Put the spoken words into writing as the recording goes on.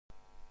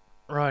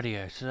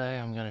Rightio, today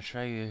I'm going to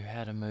show you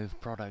how to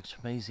move products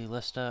from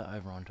EasyLister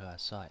over onto our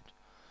site.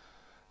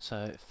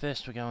 So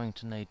first we're going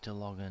to need to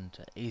log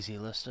into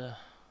EasyLister,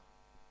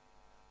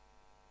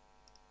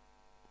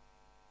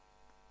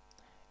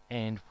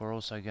 and we're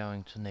also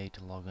going to need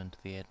to log into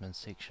the admin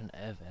section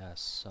of our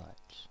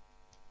site.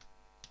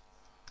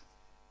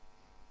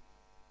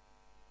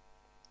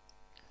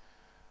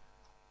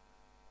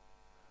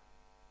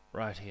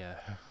 Rightio,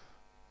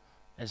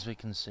 as we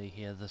can see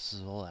here, this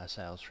is all our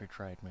sales through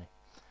TradeMe.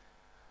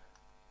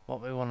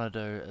 What we want to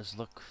do is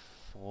look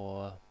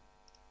for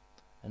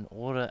an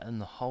order in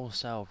the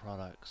wholesale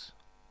products.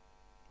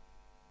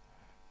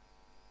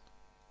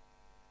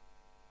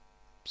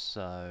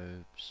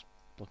 So just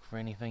look for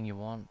anything you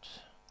want.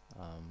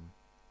 I'm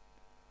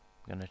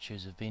going to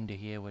choose a vendor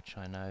here which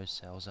I know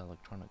sells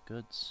electronic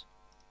goods.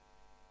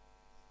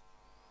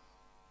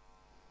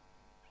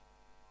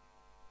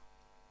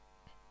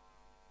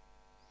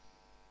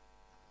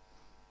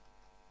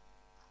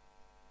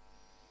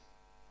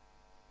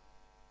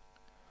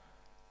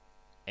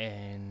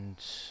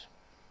 And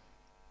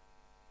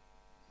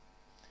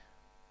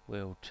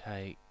we'll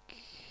take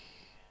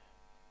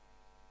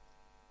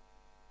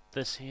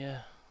this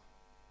here.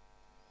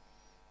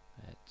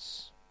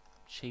 It's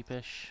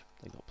cheapish.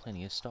 They've got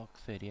plenty of stock,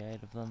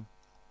 38 of them.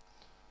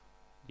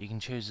 You can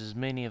choose as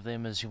many of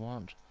them as you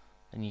want,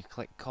 and you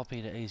click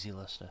copy to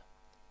EasyLister.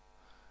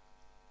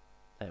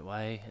 That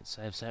way it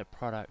saves that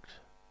product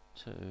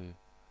to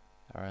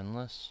our own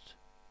list.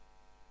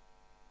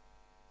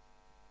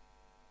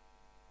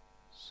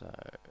 So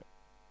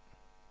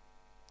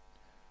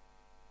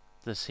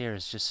this here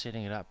is just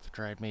setting it up for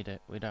TradeMe.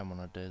 We don't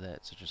want to do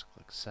that, so just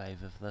click save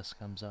if this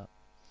comes up.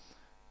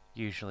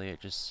 Usually it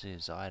just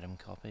says item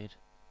copied.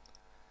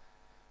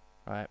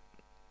 Right,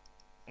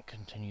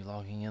 continue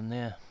logging in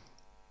there.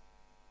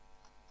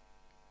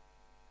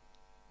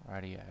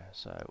 Rightio,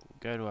 so we'll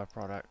go to our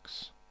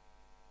products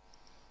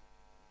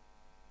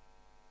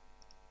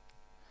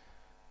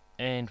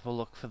and we'll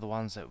look for the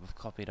ones that we've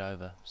copied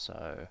over.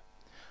 So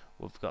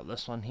we've got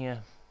this one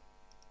here.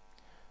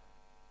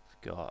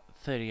 We've got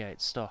 38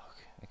 stock.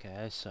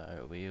 Okay,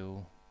 so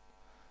we'll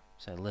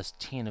say list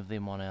 10 of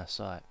them on our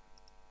site.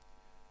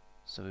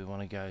 So we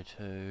want to go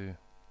to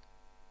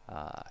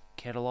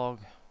catalog,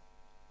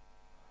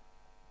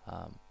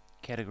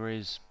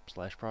 categories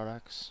 /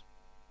 products.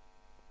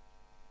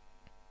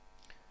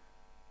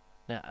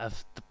 Now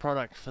if the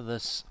product for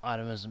this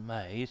item isn't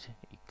made,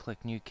 you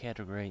click new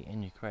category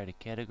and you create a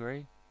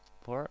category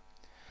for it.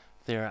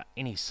 If there are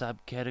any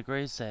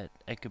subcategories that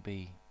it could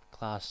be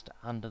classed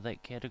under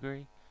that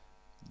category,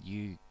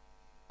 you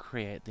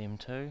create them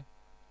too,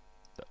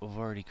 but we've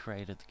already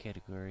created the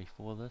category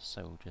for this,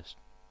 so we'll just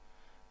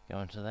go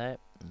into that.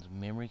 There's a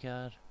memory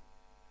card.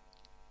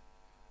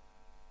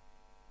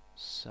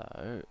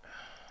 So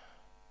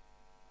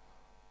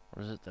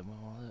what is it that we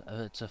want?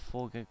 It's a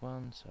 4 gig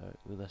one, so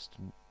we list,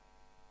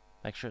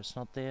 make sure it's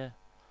not there.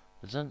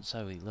 It isn't,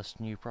 so we list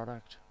new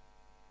product.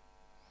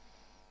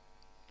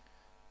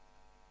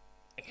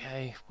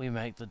 Okay, we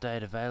make the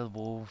date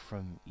available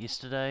from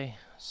yesterday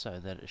so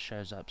that it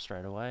shows up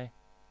straight away.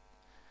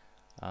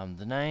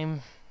 The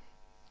name,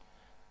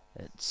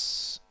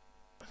 it's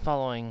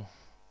following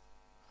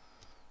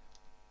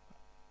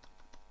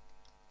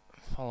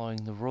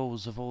the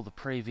rules of all the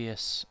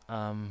previous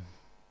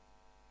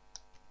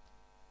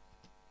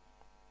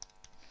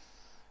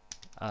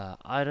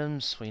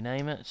items. We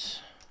name it.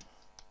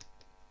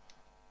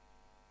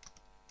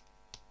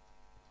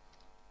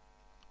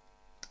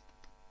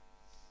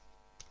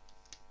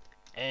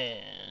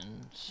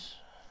 And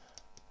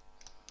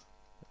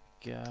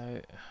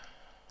go.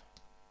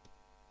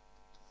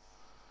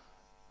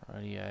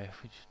 Rightio,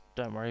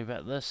 don't worry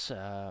about this.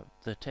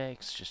 The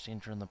text, just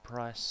enter in the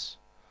price.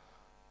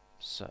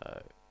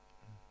 So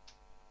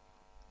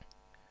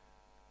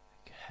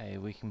okay,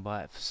 we can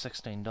buy it for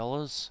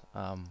 $16.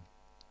 Might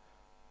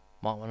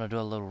want to do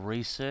a little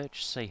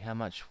research, see how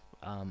much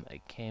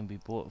it can be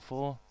bought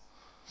for.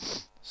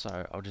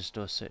 So I'll just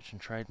do a search in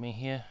TradeMe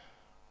here.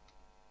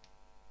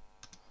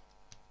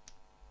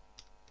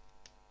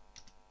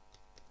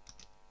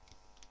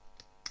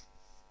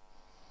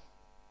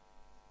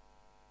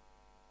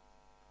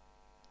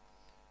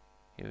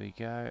 Here we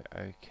go.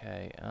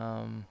 Okay,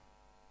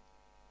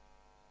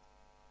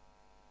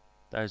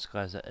 those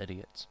guys are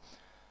idiots.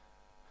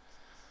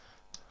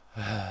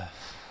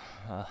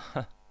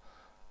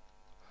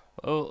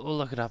 We'll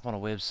look it up on a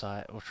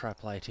website. We'll try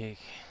Playtech.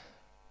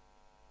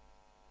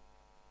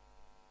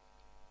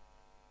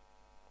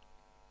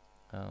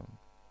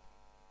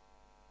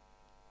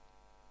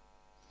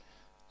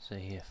 So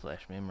here,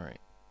 flash memory.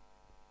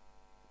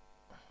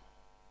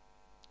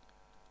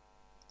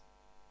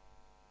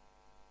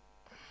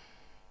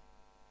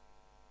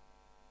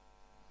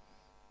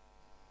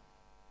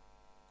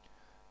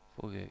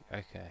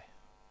 Okay.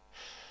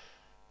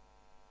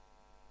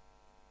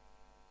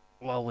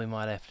 Well, we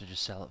might have to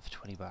just sell it for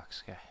 $20.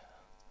 Okay.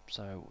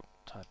 So we'll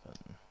type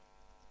in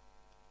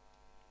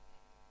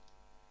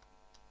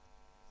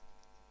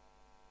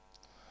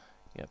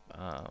Yep,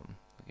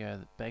 we're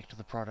go back to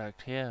the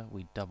product here,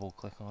 we double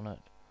click on it.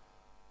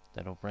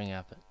 That'll bring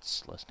up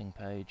its listing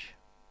page.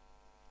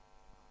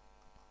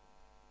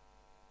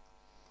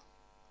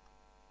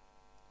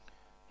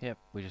 Yep,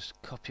 we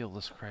just copy all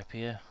this crap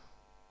here.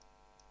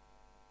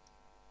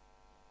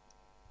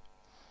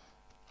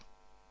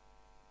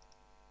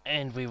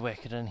 And we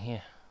whack it in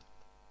here.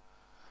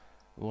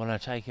 We want to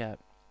take out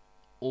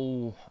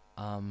all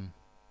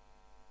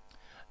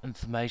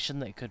information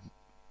that could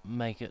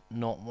make it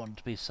not want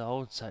to be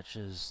sold, such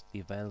as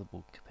the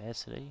available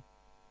capacity.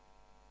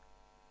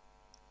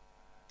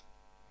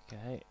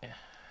 Okay.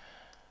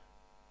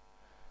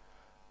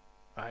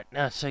 Right,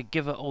 now so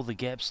give it all the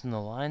gaps in the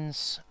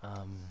lines.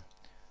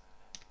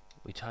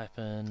 We type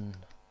in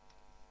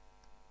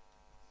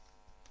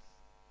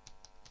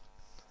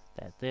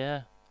that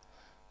there.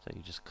 So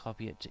you just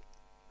copy it to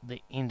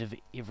the end of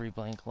every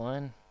blank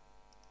line.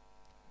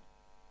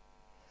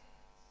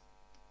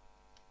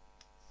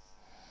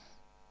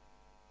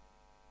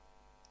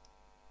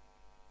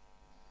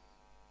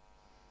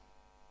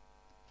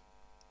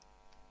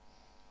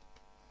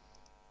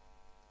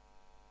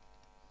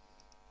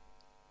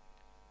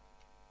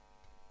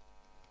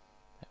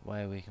 That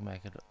way we can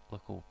make it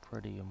look all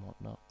pretty and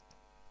whatnot.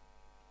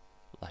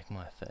 Like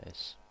my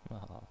face.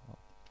 Oh.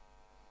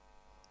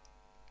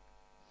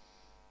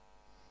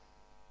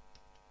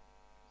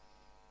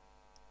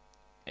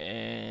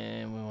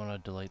 And we want to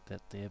delete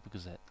that there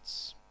because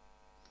that's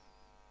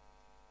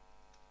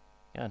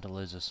going to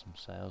lose us some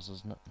sales,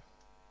 isn't it?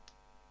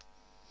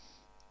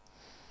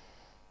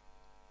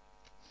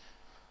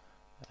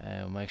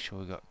 And we'll make sure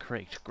we've got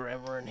correct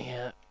grammar in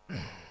here.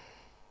 Correct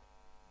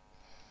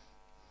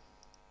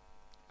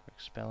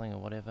spelling or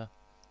whatever.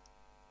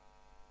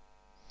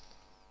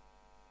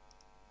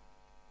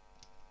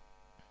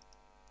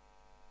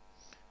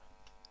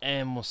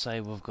 And we'll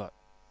say we've got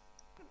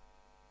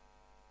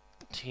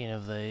 10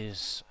 of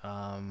these.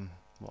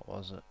 What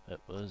was it? It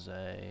was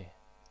a...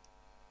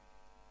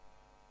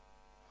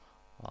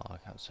 oh, I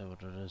can't say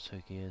what it is,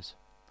 who cares.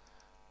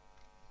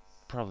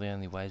 Probably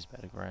only weighs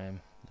about a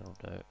gram. That'll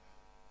do.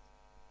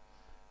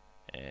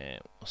 And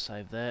we'll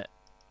save that.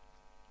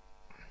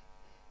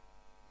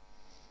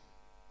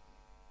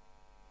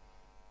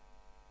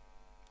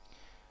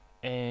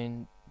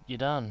 And you're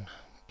done.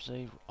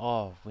 See?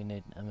 Oh, we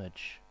need an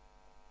image.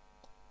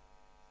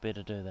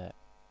 Better do that.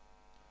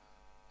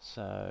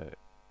 So,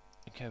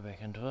 go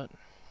back into it.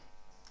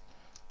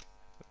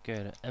 Go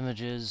to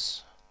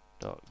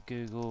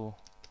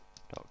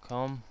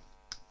images.google.com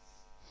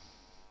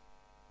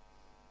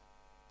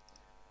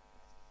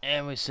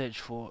and we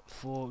search for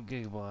 4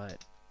 gigabyte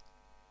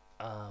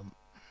TF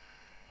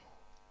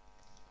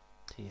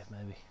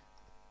maybe.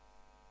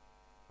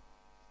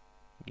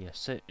 Yeah,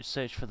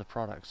 search for the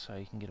product so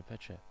you can get a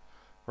picture.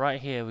 Right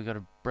here we got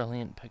a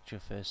brilliant picture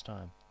first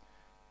time.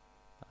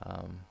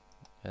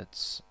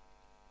 It's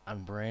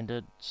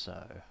unbranded,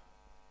 so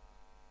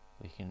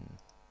we can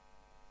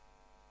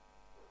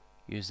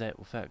use that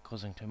without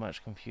causing too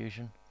much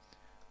confusion.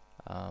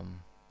 We'll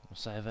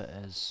save it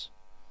as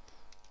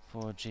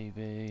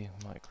 4GB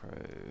micro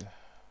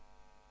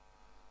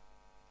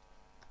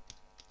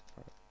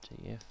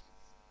TF.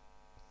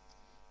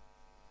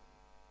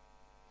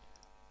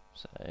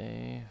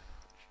 Save.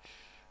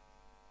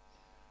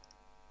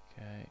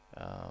 Okay.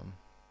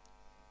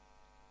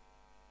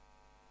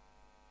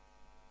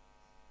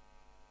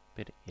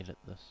 Better edit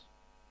this.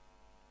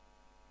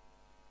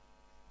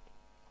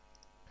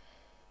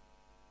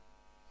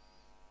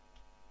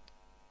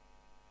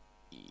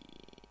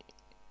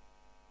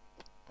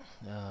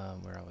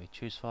 Where are we?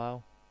 Choose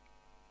file.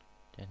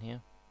 Down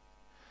here.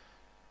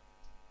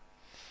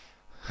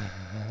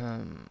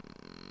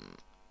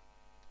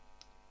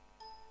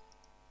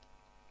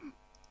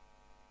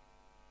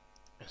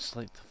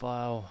 Select the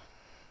file.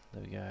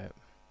 There we go.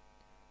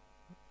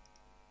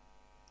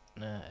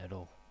 Nah,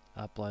 it'll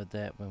upload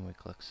that when we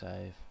click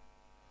save.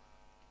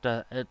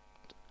 The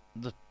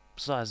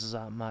sizes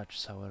aren't much,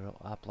 so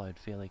it'll upload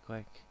fairly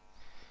quick.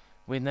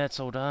 When that's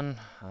all done,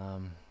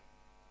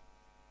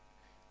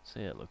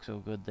 see, it looks all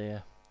good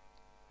there.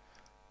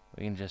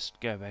 We can just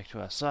go back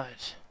to our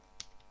site.